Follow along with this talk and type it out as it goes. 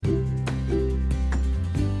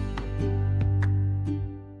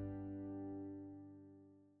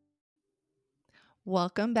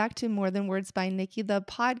Welcome back to More Than Words by Nikki, the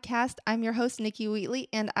podcast. I'm your host, Nikki Wheatley,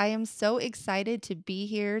 and I am so excited to be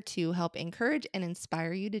here to help encourage and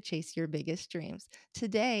inspire you to chase your biggest dreams.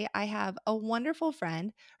 Today, I have a wonderful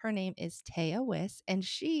friend. Her name is Taya Wyss, and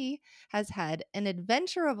she has had an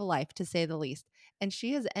adventure of a life, to say the least. And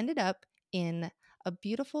she has ended up in a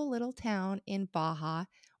beautiful little town in Baja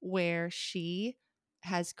where she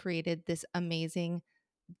has created this amazing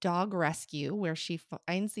dog rescue where she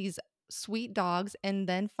finds these sweet dogs and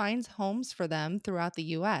then finds homes for them throughout the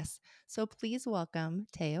US. So please welcome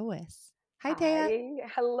Taya Wyss. Hi, Hi. Taya.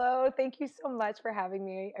 Hello. Thank you so much for having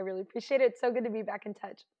me. I really appreciate it. It's so good to be back in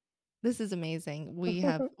touch. This is amazing. We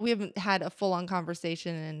haven't had a full-on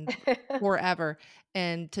conversation in forever,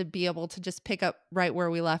 and to be able to just pick up right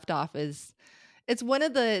where we left off is it's one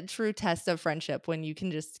of the true tests of friendship when you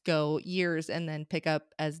can just go years and then pick up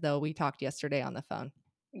as though we talked yesterday on the phone.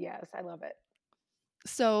 Yes, I love it.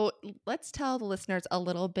 So let's tell the listeners a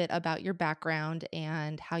little bit about your background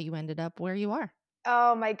and how you ended up where you are.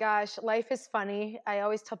 Oh my gosh, life is funny. I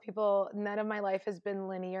always tell people none of my life has been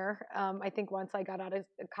linear. I think once I got out of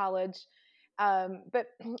college, but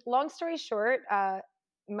long story short, I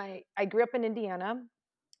grew up in Indiana.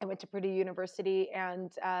 I went to Purdue University, and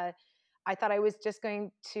I thought I was just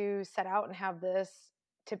going to set out and have this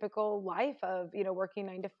typical life of working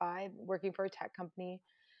 9 to 5, working for a tech company,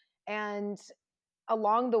 and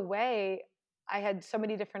along the way, I had so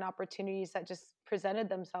many different opportunities that just presented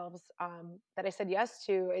themselves that I said yes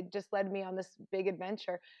to. It just led me on this big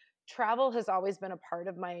adventure. Travel has always been a part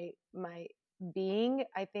of my being.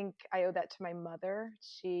 I think I owe that to my mother.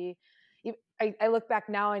 I look back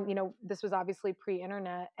now, and this was obviously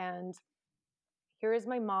pre-internet, and here is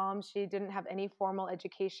my mom. She didn't have any formal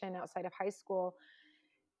education outside of high school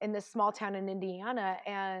in this small town in Indiana,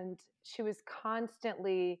 and she was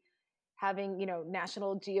constantly having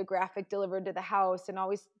National Geographic delivered to the house, and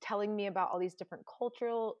always telling me about all these different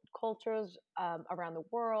cultures around the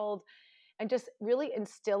world, and just really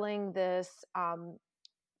instilling this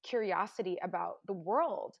curiosity about the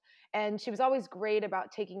world. And she was always great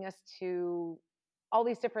about taking us to all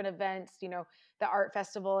these different events, the art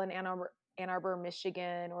festival in Ann Arbor,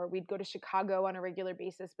 Michigan, or we'd go to Chicago on a regular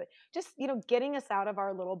basis, but just getting us out of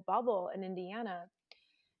our little bubble in Indiana.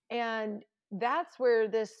 And that's where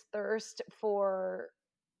this thirst for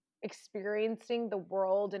experiencing the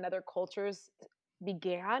world and other cultures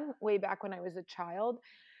began, way back when I was a child.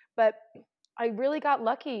 But I really got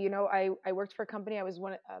lucky. I worked for a company. I was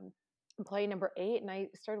employee number 8, and I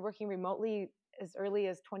started working remotely as early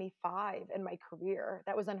as 25 in my career.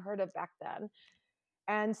 That was unheard of back then.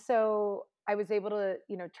 And so I was able to,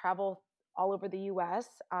 travel all over the US,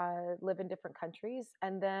 live in different countries.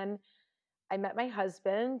 And then I met my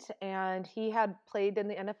husband, and he had played in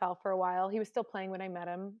the NFL for a while. He was still playing when I met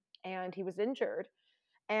him, and he was injured.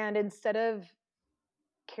 And instead of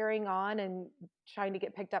carrying on and trying to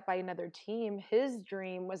get picked up by another team, his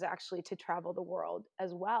dream was actually to travel the world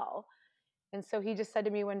as well. And so he just said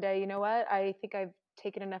to me one day, you know what? I think I've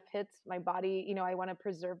taken enough hits. My body, I want to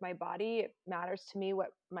preserve my body. It matters to me what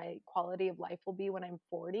my quality of life will be when I'm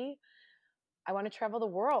 40. I want to travel the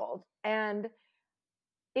world. And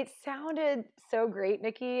it sounded so great,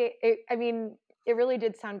 Nikki. I mean, it really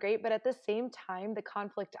did sound great. But at the same time, the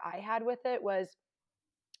conflict I had with it was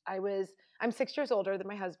I'm 6 years older than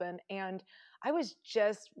my husband, and I was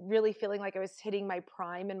just really feeling like I was hitting my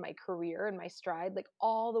prime in my career and my stride, like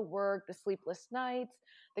all the work, the sleepless nights,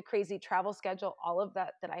 the crazy travel schedule, all of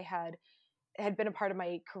that I had been a part of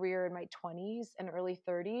my career in my 20s and early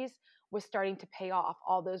 30s was starting to pay off.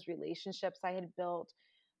 All those relationships I had built,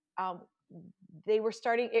 um, they were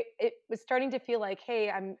starting. It was starting to feel like, hey,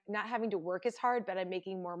 I'm not having to work as hard, but I'm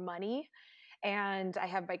making more money, and I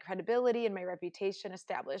have my credibility and my reputation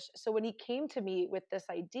established. So when he came to me with this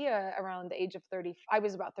idea around the age of 30, I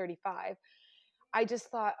was about 35. I just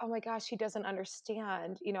thought, oh my gosh, he doesn't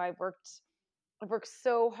understand. I've worked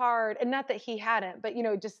so hard, and not that he hadn't, but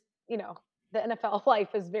just the NFL life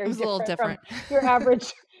is It very was a little different from different. your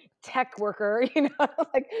average tech worker,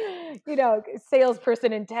 like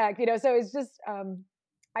salesperson in tech, So it's just,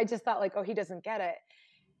 I just thought like, oh, he doesn't get it.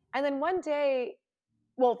 And then one day,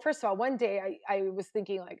 well, first of all, one day I was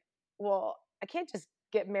thinking like, well, I can't just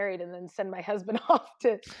get married and then send my husband off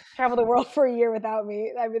to travel the world for a year without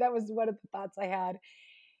me. I mean, that was one of the thoughts I had.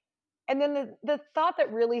 And then the thought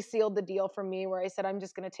that really sealed the deal for me, where I said, I'm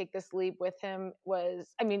just going to take this leap with him, was,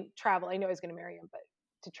 I mean, travel. I know I was going to marry him, but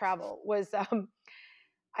to travel was,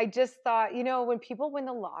 I just thought, when people win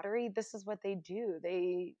the lottery, this is what they do.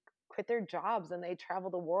 They quit their jobs and they travel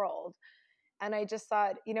the world. And I just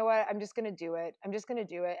thought, you know what? I'm just going to do it. I'm just going to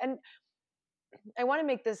do it. And I want to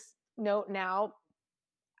make this note now.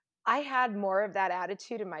 I had more of that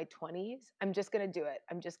attitude in my 20s. I'm just going to do it.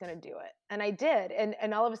 I'm just going to do it. And I did.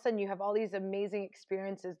 And all of a sudden you have all these amazing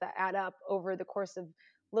experiences that add up over the course of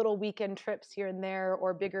little weekend trips here and there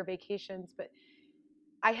or bigger vacations, but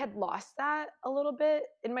I had lost that a little bit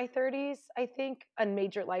in my 30s, I think, on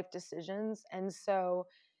major life decisions. And so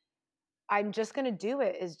I'm just going to do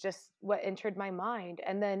it is just what entered my mind.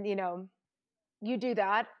 And then, you do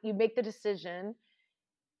that, you make the decision,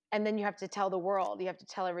 and then you have to tell the world, you have to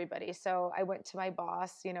tell everybody. So I went to my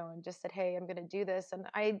boss, and just said, "Hey, I'm going to do this." And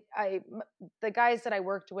the guys that I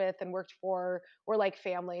worked with and worked for were like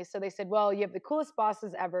family. So they said, "Well, you have the coolest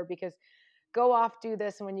bosses ever because go off, do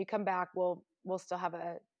this, and when you come back, we'll still have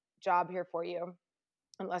a job here for you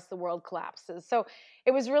unless the world collapses." So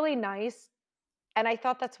it was really nice, and I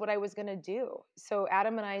thought that's what I was going to do. So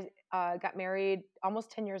Adam and I got married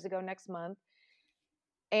almost 10 years ago next month,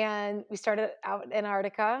 and we started out in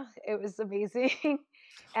Antarctica. It was amazing.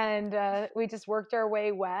 And we just worked our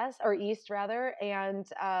way west or east rather, and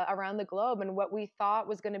around the globe. And what we thought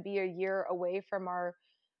was going to be a year away from our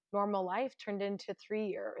normal life turned into 3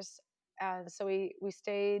 years. And so we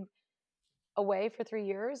stayed away for 3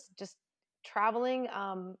 years, just traveling.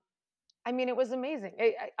 I mean, it was amazing.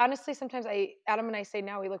 Honestly, sometimes Adam and I say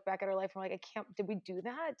now we look back at our life and we're like, I can't. Did we do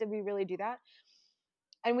that? Did we really do that?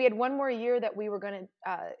 And we had one more year that we were going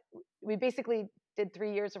to. We basically did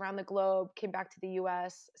 3 years around the globe, came back to the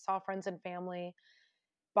U.S., saw friends and family,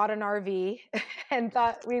 bought an RV, and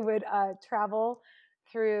thought we would travel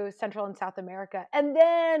through Central and South America, and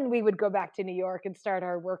then we would go back to New York and start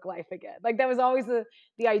our work life again. Like that was always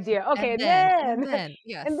the idea. Okay, And and then then and then, and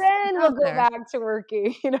yes, we then we'll got go there. back to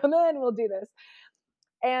working. Then we'll do this.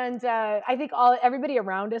 And I think everybody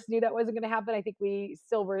around us knew that wasn't going to happen. I think we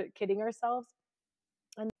still were kidding ourselves,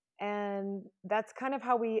 and that's kind of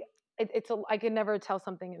how we. I can never tell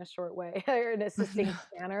something in a short way or in a No. succinct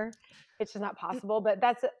manner. It's just not possible. But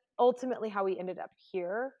that's ultimately how we ended up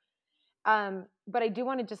here. But I do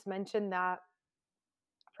want to just mention that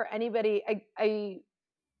for anybody, I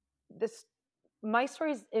this my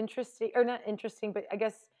story is interesting or not interesting, but I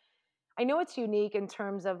guess I know it's unique in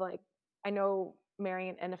terms of like I know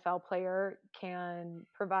marrying an NFL player can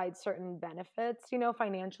provide certain benefits,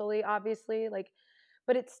 financially, obviously, like,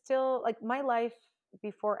 but it's still like my life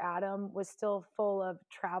before Adam was still full of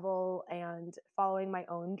travel and following my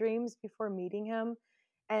own dreams before meeting him.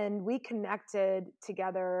 And we connected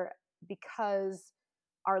together because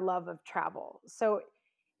our love of travel. So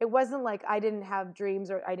it wasn't like I didn't have dreams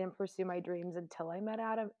or I didn't pursue my dreams until I met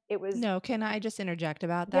Adam. It was, No, can I just interject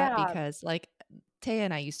about that? yeah. Because, like, Taya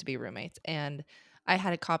and I used to be roommates, and I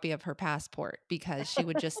had a copy of her passport because she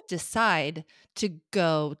would just decide to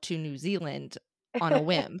go to New Zealand on a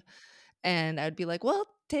whim. And I'd be like, "Well,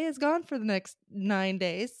 Taya's gone for the next 9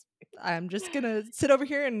 days. I'm just gonna sit over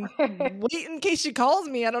here and wait in case she calls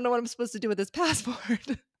me. I don't know what I'm supposed to do with this passport,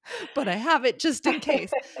 but I have it just in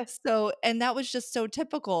case." So and that was just so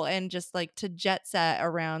typical and just, like, to jet set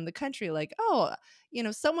around the country, like, "Oh,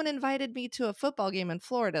 someone invited me to a football game in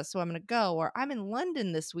Florida, so I'm gonna go," or, "I'm in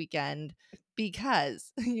London this weekend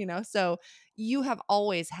because," So you have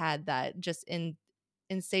always had that just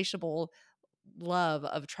insatiable love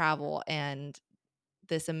of travel and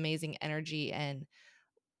this amazing energy and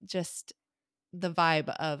just the vibe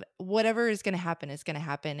of whatever is going to happen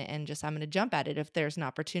and just I'm going to jump at it if there's an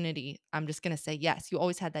opportunity. I'm just going to say yes. You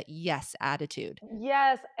always had that yes attitude.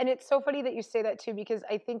 Yes, and it's so funny that you say that too because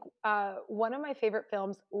I think one of my favorite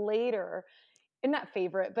films later, and not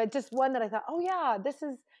favorite, but just one that I thought, oh yeah,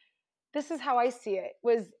 this is how I see it.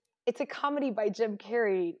 It's a comedy by Jim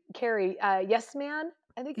Carrey? Yes Man,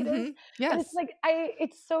 I think it is. Mhm. But it's Yes. like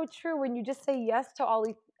it's so true when you just say yes to all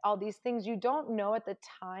these things. You don't know at the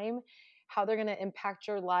time how they're going to impact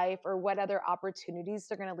your life or what other opportunities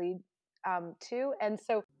they're going to lead to, and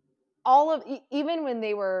so all of even when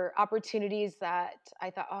they were opportunities that I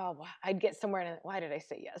thought, oh, I'd get somewhere, and why did I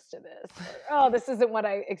say yes to this? Or oh, this isn't what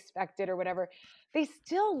I expected, or whatever. They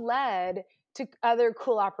still led to other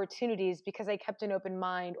cool opportunities because I kept an open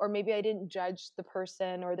mind, or maybe I didn't judge the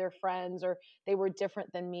person or their friends, or they were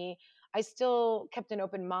different than me. I still kept an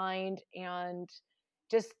open mind and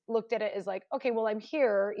just looked at it as like, okay, well, I'm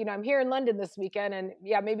here. I'm here in London this weekend, and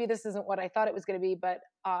yeah, maybe this isn't what I thought it was going to be, but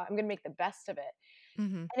I'm going to make the best of it.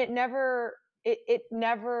 Mhm. And it never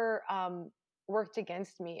worked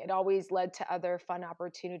against me. It always led to other fun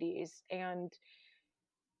opportunities, and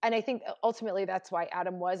I think ultimately that's why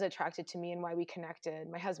Adam was attracted to me and why we connected,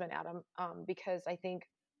 my husband Adam, because I think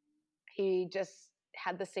he just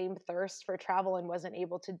had the same thirst for travel and wasn't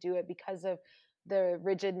able to do it because of the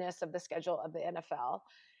rigidness of the schedule of the NFL.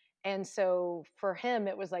 And so for him,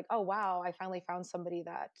 it was like, oh, wow, I finally found somebody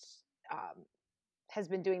that um, has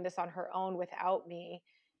been doing this on her own without me.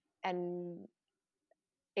 And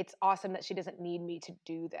it's awesome that she doesn't need me to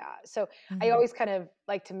do that. So I Mhm. always kind of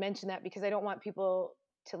like to mention that because I don't want people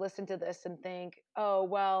to listen to this and think, oh,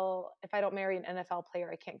 well, if I don't marry an NFL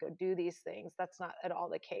player, I can't go do these things. That's not at all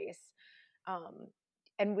the case. Um,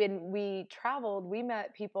 and when we traveled, we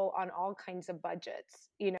met people on all kinds of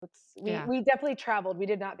budgets. We Yeah. we definitely traveled. We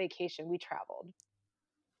did not vacation. We traveled.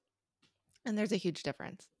 And there's a huge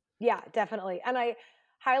difference. Yeah, definitely. And I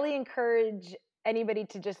highly encourage anybody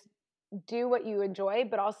to just do what you enjoy,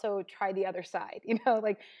 but also try the other side.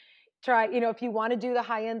 Like try, if you want to do the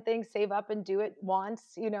high end thing, save up and do it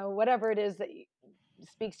once, whatever it is that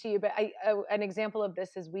speaks to you. But an example of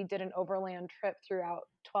this is we did an overland trip throughout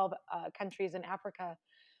 12 countries in Africa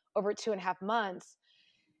over 2.5 months.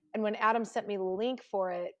 And when Adam sent me the link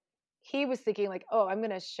for it, he was thinking like, oh, I'm going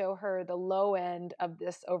to show her the low end of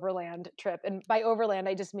this overland trip. And by overland,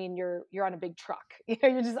 I just mean you're on a big truck.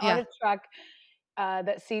 You're just on Yeah. a truck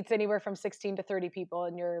that seats anywhere from 16 to 30 people,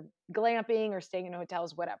 and you're glamping or staying in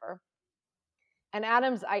hotels, whatever. And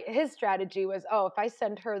his strategy was, oh, if I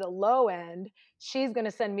send her the low end, she's going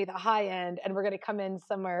to send me the high end, and we're going to come in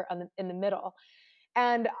somewhere in the middle.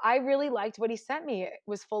 And I really liked what he sent me. It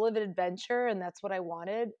was full of adventure, and that's what I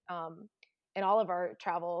wanted in all of our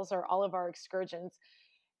travels or all of our excursions.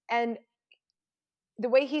 And the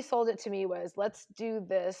way he sold it to me was, let's do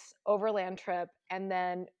this overland trip, and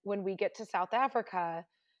then when we get to South Africa,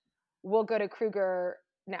 we'll go to Kruger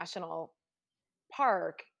National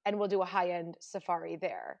Park and we'll do a high-end safari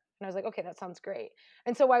there. And I was like, okay, that sounds great.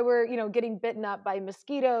 And so while we're, getting bitten up by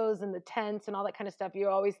mosquitoes and the tents and all that kind of stuff, you're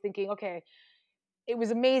always thinking, okay, it was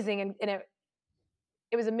amazing. And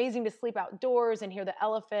it was amazing to sleep outdoors and hear the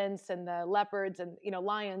elephants and the leopards and,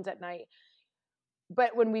 lions at night.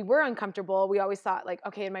 But when we were uncomfortable, we always thought like,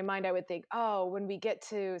 okay, in my mind, I would think, oh, when we get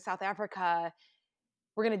to South Africa,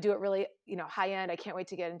 we're going to do it really, high end. I can't wait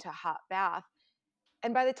to get into a hot bath.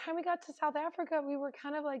 And by the time we got to South Africa, we were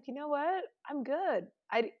kind of like, you know what? I'm good.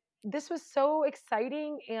 This was so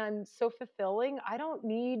exciting and so fulfilling. I don't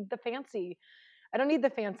need the fancy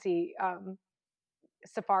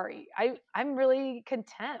safari. I'm really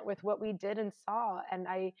content with what we did and saw, and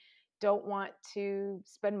I don't want to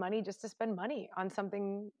spend money just to spend money on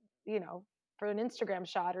something, you know, for an Instagram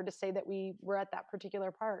shot or to say that we were at that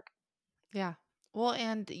particular park. Yeah. Well,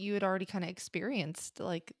 and you had already kind of experienced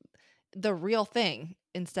like the real thing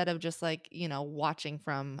instead of just like, watching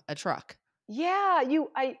from a truck. Yeah,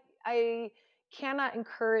 I cannot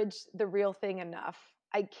encourage the real thing enough.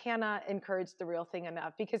 I cannot encourage the real thing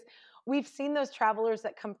enough because we've seen those travelers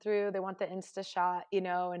that come through, they want the Insta shot,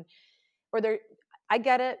 and or they're I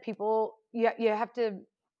get it. People you have to,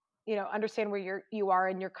 understand where you are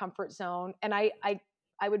in your comfort zone. And I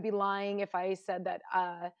would be lying if I said that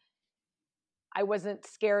I wasn't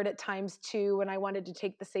scared at times too, and I wanted to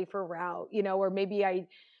take the safer route, or maybe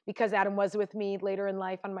because Adam was with me later in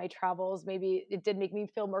life on my travels, maybe it did make me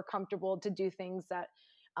feel more comfortable to do things that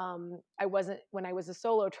I wasn't when I was a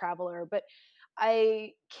solo traveler. But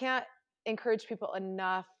I can't encourage people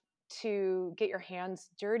enough to get your hands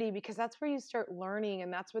dirty because that's where you start learning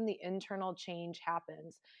and that's when the internal change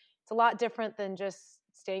happens. It's a lot different than just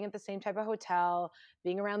staying at the same type of hotel,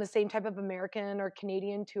 being around the same type of American or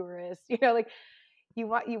Canadian tourists, like you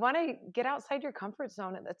want to get outside your comfort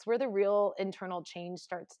zone, and that's where the real internal change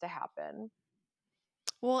starts to happen.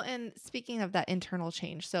 Well, and speaking of that internal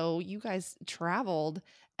change, so you guys traveled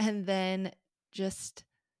and then just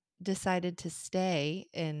decided to stay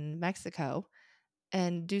in Mexico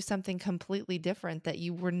and do something completely different that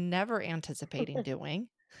you were never anticipating doing.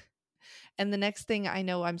 And the next thing I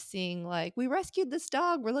know, I'm seeing like, we rescued this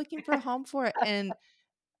dog. We're looking for a home for it. And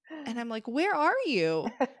I'm like, "Where are you?"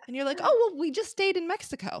 And you're like, "Oh, well, we just stayed in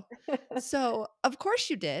Mexico." So, of course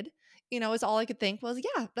you did. Is all I could think was,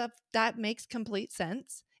 "Yeah, that makes complete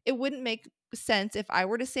sense." It wouldn't make sense if I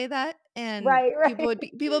were to say that, and Right, right. people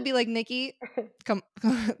would be like, "Nikki, come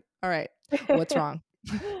all right. What's wrong?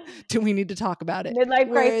 Do we need to talk about it?"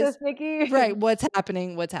 Midlife crisis, Whereas Nikki. right, what's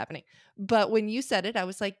happening? What's happening? But when you said it, I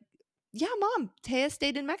was like, "Yeah, mom, Taya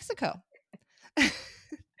stayed in Mexico."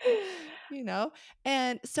 you know?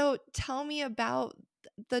 And so tell me about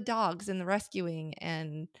the dogs and the rescuing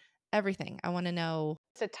and everything. I want to know.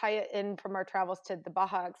 To tie it in from our travels to the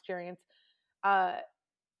Baja experience, uh,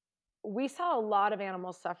 we saw a lot of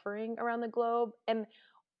animals suffering around the globe. And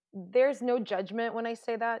there's no judgment when I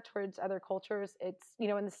say that towards other cultures. It's,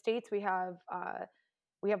 in the States, we have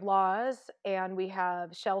laws and we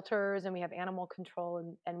have shelters and we have animal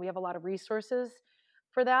control and we have a lot of resources.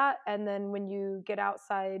 for that. And then when you get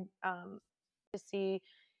outside, to see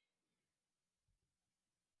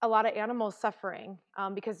a lot of animals suffering,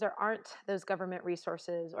 because there aren't those government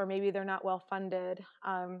resources, or maybe they're not well funded.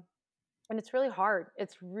 And it's really hard.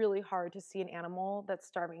 It's really hard to see an animal that's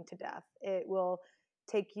starving to death. It will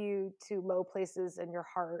take you to low places in your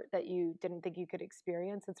heart that you didn't think you could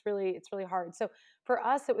experience. It's really hard. So for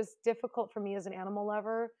us, it was difficult for me as an animal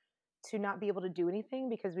lover to not be able to do anything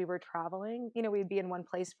because we were traveling. We'd be in one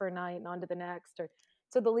place for a night and on to the next. Or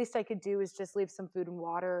so the least I could do is just leave some food and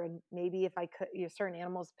water, and maybe if I could, certain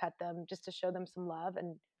animals, pet them just to show them some love,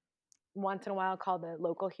 and once in a while call the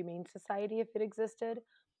local humane society if it existed.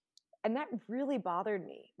 And that really bothered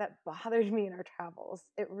me. That bothered me in our travels.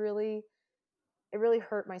 It really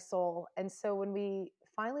hurt my soul. And so when we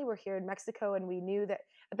finally were here in Mexico, and we knew that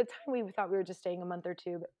at the time we thought we were just staying a month or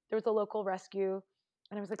two, but there was a local rescue,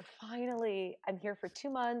 and I was like, finally, I'm here for 2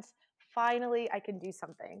 months. Finally, I can do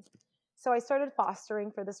something. So I started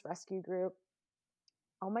fostering for this rescue group.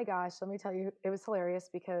 Oh my gosh, let me tell you, it was hilarious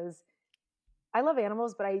because I love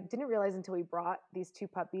animals, but I didn't realize until we brought these two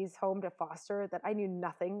puppies home to foster that I knew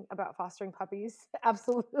nothing about fostering puppies.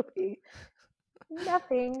 Absolutely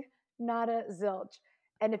nothing, not a zilch.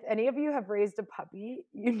 And if any of you have raised a puppy,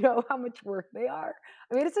 you know how much work they are.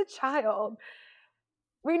 I mean, it's a child.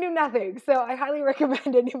 We knew nothing. So I highly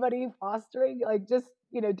recommend anybody fostering, like, just,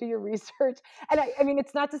 do your research. And I mean,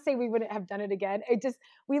 it's not to say we wouldn't have done it again.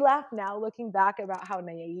 We laugh now looking back about how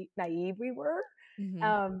naive we were.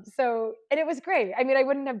 Mhm. And it was great. I mean, I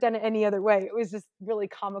wouldn't have done it any other way. It was just really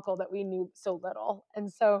comical that we knew so little.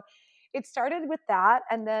 And so it started with that.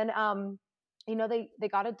 And then, they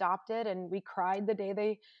got adopted, and we cried the day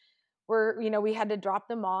they were, we had to drop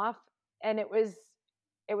them off. And it was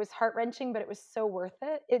heart wrenching, but it was so worth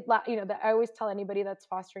it. That I always tell anybody that's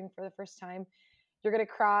fostering for the first time, you're going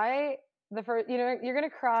to cry you're going to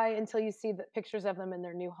cry until you see the pictures of them in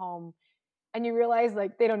their new home, and you realize,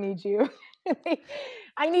 like, they don't need you.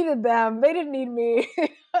 I needed them. They didn't need me.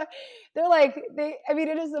 They're like, I mean,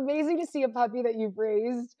 it is amazing to see a puppy that you've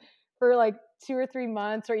raised for like 2 or 3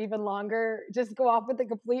 months or even longer just go off with a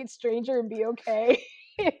complete stranger and be okay.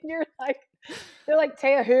 And you're like, they're like,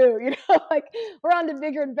 Taya who, like, we're on to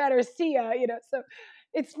bigger and better. See ya, So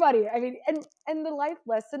it's funny. I mean, and the life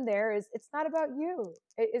lesson there is, it's not about you.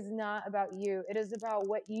 It is not about you. It is about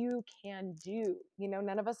what you can do.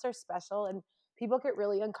 None of us are special, and people get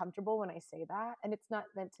really uncomfortable when I say that. And it's not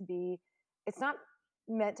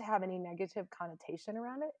meant to have any negative connotation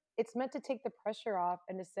around it. It's meant to take the pressure off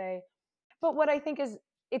and to say, but what I think is,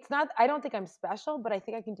 I don't think I'm special, but I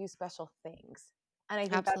think I can do special things. And I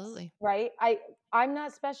think that's Absolutely. right. I'm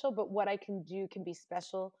not special, but what I can do can be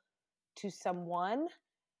special to someone,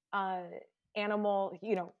 uh, animal,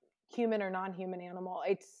 human or non-human animal.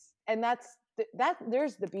 That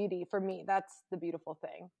there's the beauty for me. That's the beautiful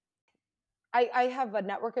thing. I have a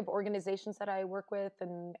network of organizations that I work with,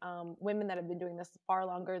 and women that have been doing this far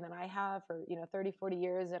longer than I have, for 30, 40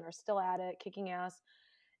 years, and are still at it, kicking ass.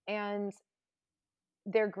 And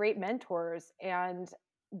they're great mentors, and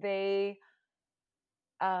they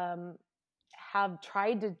um, have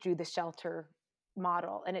tried to do the shelter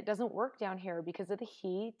model, and it doesn't work down here because of the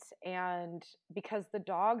heat, and because the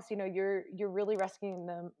dogs, you're really rescuing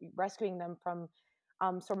them from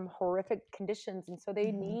some horrific conditions. And so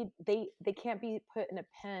Mhm. they can't be put in a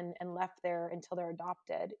pen and left there until they're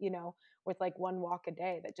adopted, with like one walk a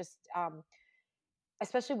day. That just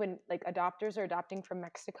especially when, like, adopters are adopting from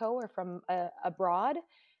Mexico or from abroad,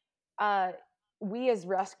 uh, we as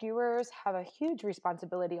rescuers have a huge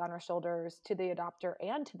responsibility on our shoulders to the adopter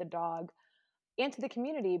and to the dog and to the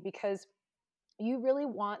community, because you really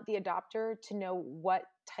want the adopter to know what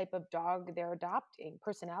type of dog they're adopting,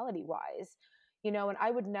 personality wise. And I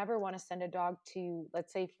would never want to send a dog to,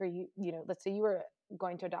 let's say, for you, let's say you were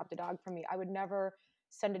going to adopt a dog from me. I would never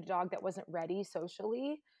send a dog that wasn't ready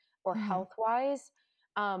socially or Mhm. health wise.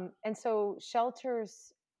 And so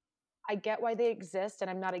shelters, I get why they exist, and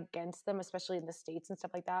I'm not against them, especially in the States and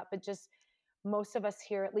stuff like that. But just most of us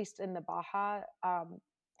here, at least in the Baja,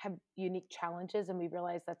 have unique challenges, and we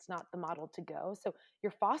realize that's not the model to go. So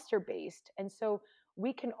you're foster based. And so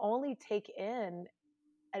we can only take in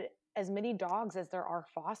as many dogs as there are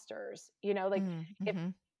fosters. Like, Mm, if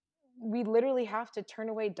mhm. we literally have to turn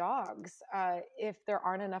away dogs if there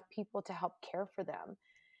aren't enough people to help care for them.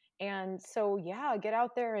 And so, yeah, get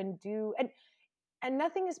out there and do. And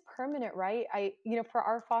nothing is permanent, right? For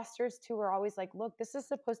our fosters too, we're always like, look, this is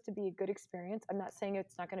supposed to be a good experience. I'm not saying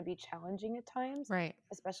it's not going to be challenging at times, Right.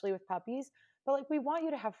 especially with puppies, but like, we want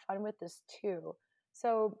you to have fun with this too.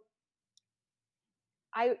 So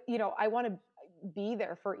I want to be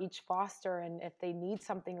there for each foster, and if they need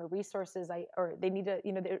something or resources, or they need to,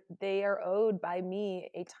 they are owed by me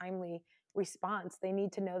a timely response. They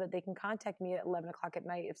need to know that they can contact me at 11 o'clock at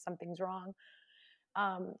night if something's wrong.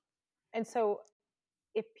 um, and so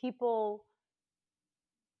if people,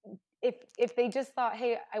 if they just thought,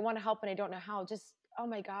 hey, I want to help and I don't know how, just, oh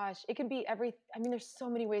my gosh, it could be I mean, there's so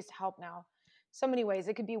many ways to help now. So many ways.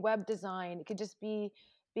 It could be web design, it could just be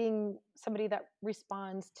being somebody that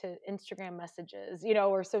responds to Instagram messages,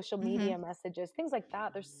 or social Mm-hmm. media messages, things like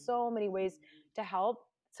that. There's so many ways to help,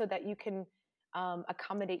 so that you can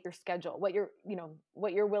accommodate your schedule, what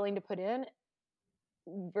you're willing to put in,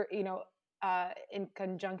 in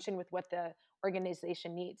conjunction with what the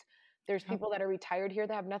organization needs. There's Yep. people that are retired here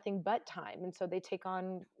that have nothing but time, and so they take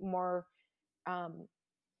on more um,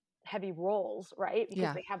 heavy roles, right? Because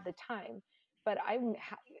Yeah. they have the time. But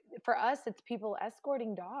for us, it's people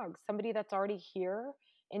escorting dogs. Somebody that's already here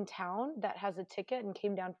in town that has a ticket and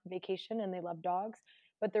came down from vacation and they love dogs,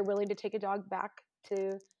 but they're willing to take a dog back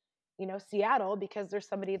to, Seattle, because there's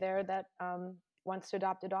somebody there that wants to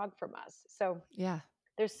adopt a dog from us. So Yeah.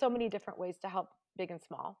 there's so many different ways to help, big and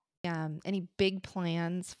small. Any big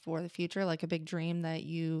plans for the future, like a big dream that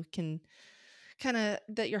you can kind of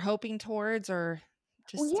that you're hoping towards, or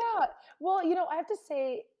Well, just yeah. Well, I have to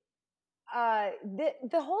say,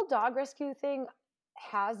 the whole dog rescue thing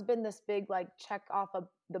has been this big, like, check off of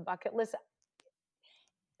the bucket list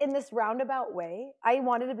in this roundabout way. I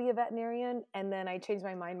wanted to be a veterinarian, and then I changed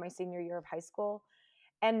my mind my senior year of high school,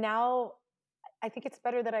 and now I think it's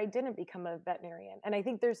better that I didn't become a veterinarian. And I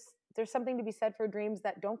think there's something to be said for dreams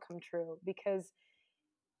that don't come true, because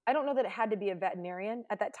I don't know that it had to be a veterinarian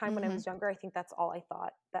at that time when I hmm was younger. I think that's all I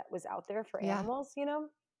thought that was out there for yeah, animals.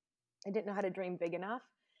 I didn't know how to dream big enough.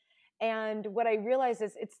 And what I realized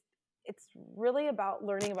is it's really about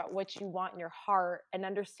learning about what you want in your heart and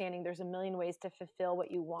understanding there's a million ways to fulfill what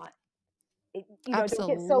you want. Don't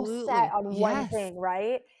get so set absolutely. on one Yes. thing,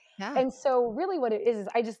 right? Yeah. And so really what it is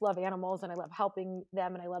I just love animals, and I love helping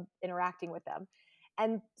them, and I love interacting with them.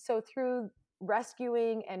 And so through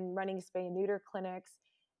rescuing and running spay and neuter clinics,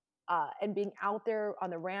 and being out there on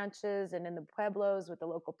the ranches and in the pueblos with the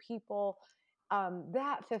local people,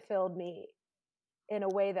 that fulfilled me in a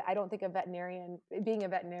way that I don't think being a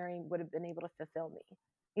veterinarian would have been able to fulfill me.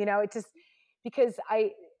 It just, because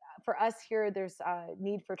for us here, there's a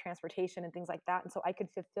need for transportation and things like that. And so I could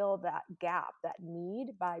fulfill that gap, that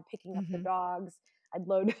need, by picking up the hmm dogs. I'd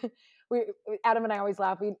load, we, Adam and I always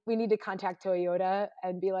laugh. We need to contact Toyota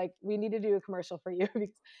and be like, we need to do a commercial for you.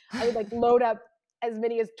 Because I would, like, load up as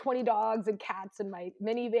many as 20 dogs and cats in my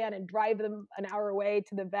minivan and drive them an hour away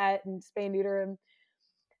to the vet and spay and neuter. And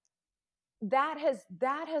that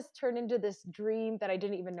has turned into this dream that I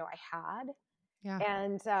didn't even know I had. yeah.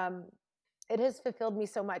 And it has fulfilled me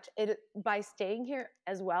so much. It By staying here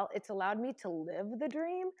as well, it's allowed me to live the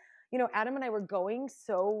dream. Adam and I were going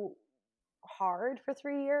so hard for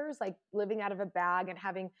 3 years, like living out of a bag and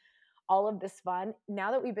having all of this fun.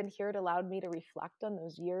 Now that we've been here, it allowed me to reflect on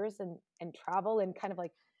those years and travel and kind of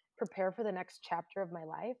like prepare for the next chapter of my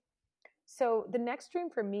life. So the next dream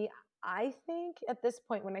for me, I think at this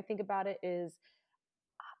point, when I think about it, is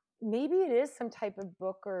maybe it is some type of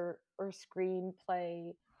book or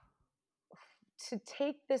screenplay to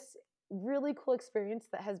take this really cool experience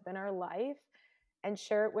that has been our life and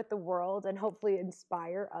share it with the world and hopefully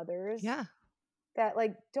inspire others Yeah. that,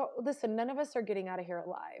 like, don't listen, none of us are getting out of here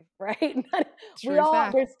alive, right? We True all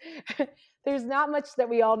fact. there's not much that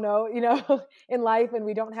we all know, in life, and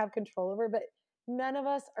we don't have control over, but none of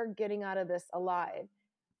us are getting out of this alive.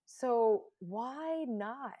 So why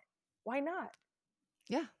not? Why not?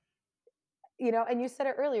 Yeah. And you said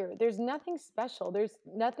it earlier, there's nothing special. There's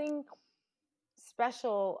nothing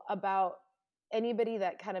special about anybody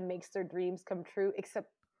that kind of makes their dreams come true, except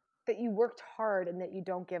that you worked hard and that you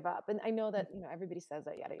don't give up. And I know that, everybody says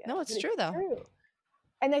that, yada, yada, No, but it's it's true though. true.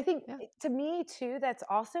 And I think, Yeah. to me too, that's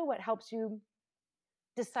also what helps you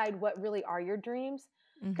decide what really are your dreams.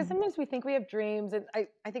 Because hmm sometimes we think we have dreams. And I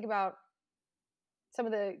think about some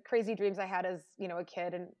of the crazy dreams I had as, a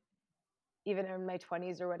kid, and even in my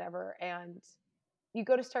 20s or whatever. And you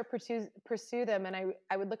go to start pursue them, and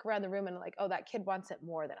I would look around the room and, like, oh, that kid wants it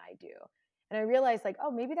more than I do. And I realized, like,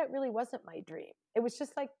 oh, maybe that really wasn't my dream. It was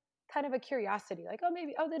just, like, kind of a curiosity, like, oh,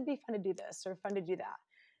 maybe, oh, that'd be fun to do this or fun to do that.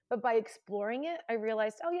 But by exploring it, I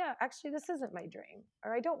realized, oh yeah, actually this isn't my dream,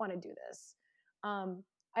 or I don't want to do this. I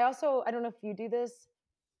don't know if you do this,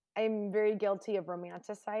 I'm very guilty of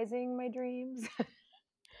romanticizing my dreams.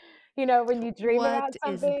 When you dream about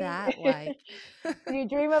What is something, that like? when you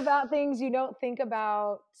dream about things, you don't think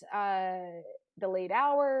about the late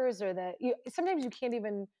hours, or sometimes you can't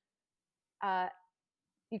even uh,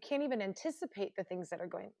 you can't even anticipate the things that are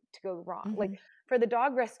going to go wrong. Like Mhm. for the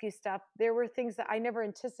dog rescue stuff, there were things that I never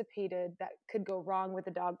anticipated that could go wrong with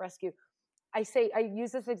the dog rescue. I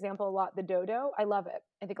use this example a lot, the dodo. I love it.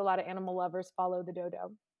 I think a lot of animal lovers follow the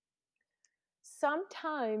dodo.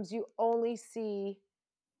 Sometimes you only see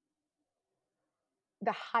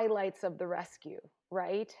the highlights of the rescue,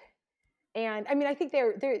 right? And I mean, I think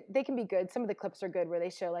they can be good. Some of the clips are good where they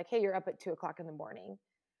show like, hey, you're up at 2 o'clock in the morning,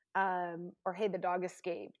 or hey, the dog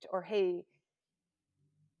escaped, or hey,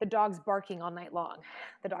 the dog's barking all night long.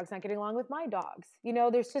 The dog's not getting along with my dogs.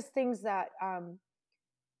 There's just things that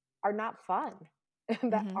are not fun.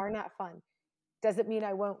 That Mhm. are not fun. Doesn't mean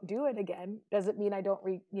I won't do it again. Doesn't mean I don't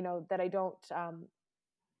that I don't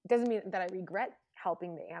doesn't mean that I regret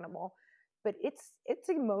helping the animal, but it's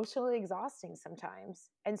emotionally exhausting sometimes.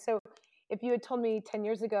 And so if you had told me 10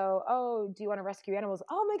 years ago, "Oh, do you want to rescue animals?"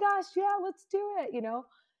 "Oh my gosh, yeah, let's do it."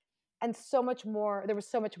 And so much more, there was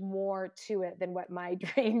so much more to it than what my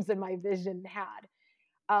dreams and my vision had.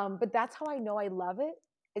 But that's how I know I love it,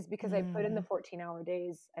 is because I put in the Mhm. 14-hour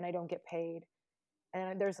days and I don't get paid.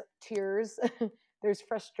 And there's tears, there's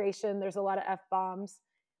frustration, there's a lot of F bombs,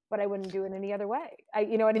 but I wouldn't do it any other way.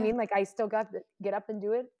 You know what I Yeah. mean? Like I still got to get up and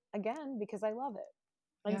do it again because I love it.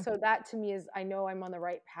 And Yeah. so that to me is, I know I'm on the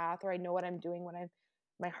right path, or I know what I'm doing when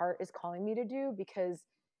my heart is calling me to do, because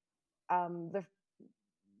the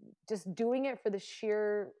just doing it for the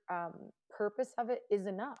sheer purpose of it is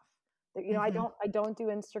enough. I Mhm. don't do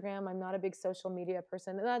Instagram. I'm not a big social media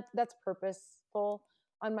person, and that's purposeful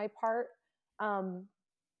on my part. Um,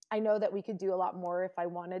 I know that we could do a lot more if I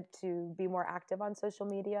wanted to be more active on social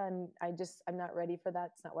media, and I'm not ready for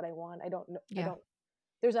that. It's not what I want. I don't know. I Yeah. don't.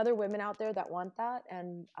 There's other women out there that want that,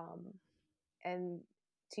 and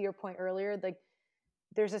to your point earlier, like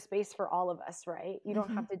there's a space for all of us, right? You don't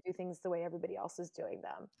Mhm. have to do things the way everybody else is doing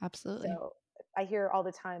them. Absolutely. So I hear all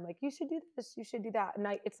the time, like, you should do this, you should do that. And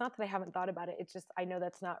it's not that I haven't thought about it. It's just, I know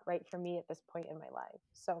that's not right for me at this point in my life.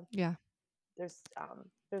 So Yeah. there's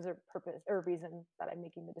a purpose or a reason that I'm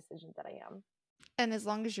making the decisions that I am. And as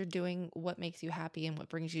long as you're doing what makes you happy and what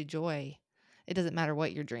brings you joy, it doesn't matter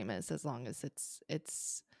what your dream is as long as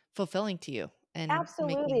it's fulfilling to you and making.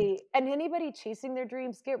 Absolutely. And anybody chasing their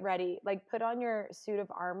dreams, get ready. Like put on your suit of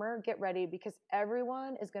armor, get ready, because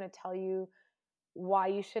everyone is going to tell you why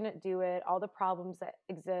you shouldn't do it, all the problems that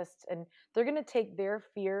exist. And they're going to take their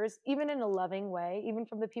fears, even in a loving way, even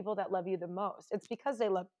from the people that love you the most. It's because they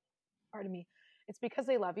love, pardon me, it's because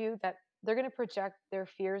they love you that they're going to project their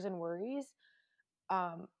fears and worries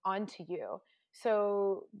onto you.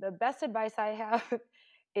 So the best advice I have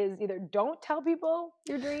is either don't tell people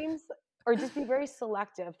your dreams, or just be very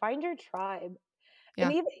selective. Find your tribe.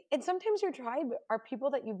 And Yeah. even and sometimes your tribe are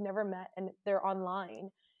people that you've never met and they're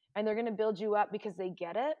online, and they're going to build you up because they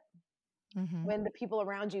get it, Mhm. when the people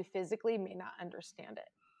around you physically may not understand it.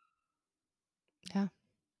 Yeah.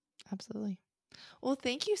 Absolutely. Well,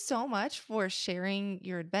 thank you so much for sharing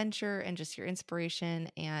your adventure and just your inspiration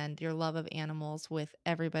and your love of animals with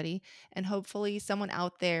everybody. And hopefully, someone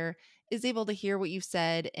out there is able to hear what you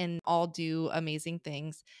said and all do amazing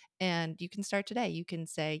things. And you can start today. You can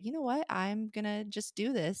say, you know what? I'm going to just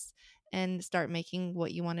do this and start making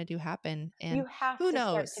what you want to do happen. You And have who to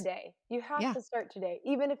start knows? today. You have Yeah. to start today,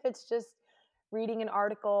 even if it's just reading an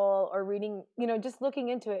article or reading, just looking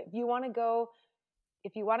into it. If you want to go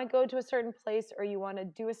to a certain place or you want to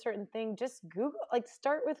do a certain thing, just Google, like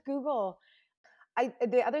start with Google.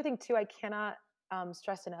 The other thing too, I cannot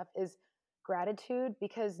stress enough, is gratitude,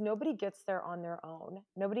 because nobody gets there on their own.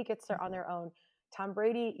 Nobody gets there on their own. Tom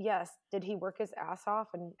Brady, yes, did he work his ass off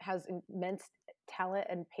and has immense talent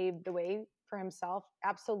and paved the way for himself?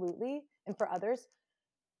 Absolutely, and for others.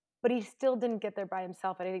 But he still didn't get there by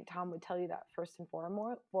himself. And I think Tom would tell you that first and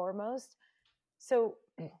foremost. So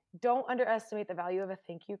don't underestimate the value of a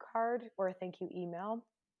thank you card or a thank you email.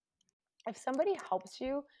 If somebody helps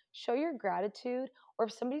you, show your gratitude, or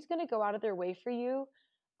if somebody's going to go out of their way for you,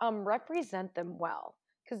 represent them well,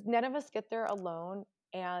 because none of us get there alone.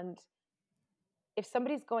 And if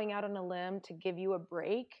somebody's going out on a limb to give you a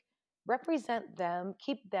break, represent them,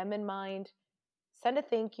 keep them in mind, send a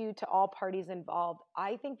thank you to all parties involved.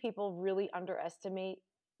 I think people really underestimate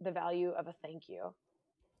the value of a thank you.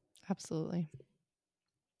 Absolutely.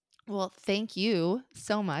 Well, thank you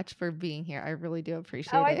so much for being here. I really do Oh,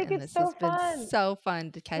 appreciate I it. think And it's this so has been fun. so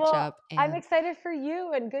fun to catch Well, up. I'm And excited for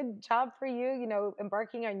you, and good job for you,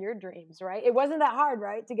 embarking on your dreams, right? It wasn't that hard,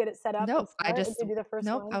 right? To get it set up and nope, start and to do the first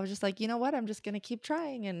nope. I one. was just like, you know what? I'm just gonna keep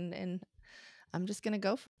trying and I'm just gonna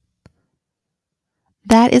go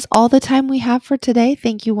That is all the time we have for today.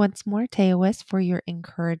 Thank you once more, Taya Wyss, for your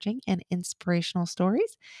encouraging and inspirational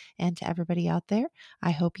stories. And to everybody out there, I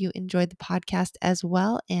hope you enjoyed the podcast as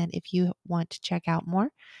well. And if you want to check out more,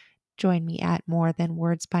 join me at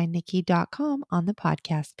morethanwordsbynikki.com on the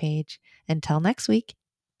podcast page. Until next week,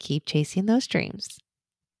 keep chasing those dreams.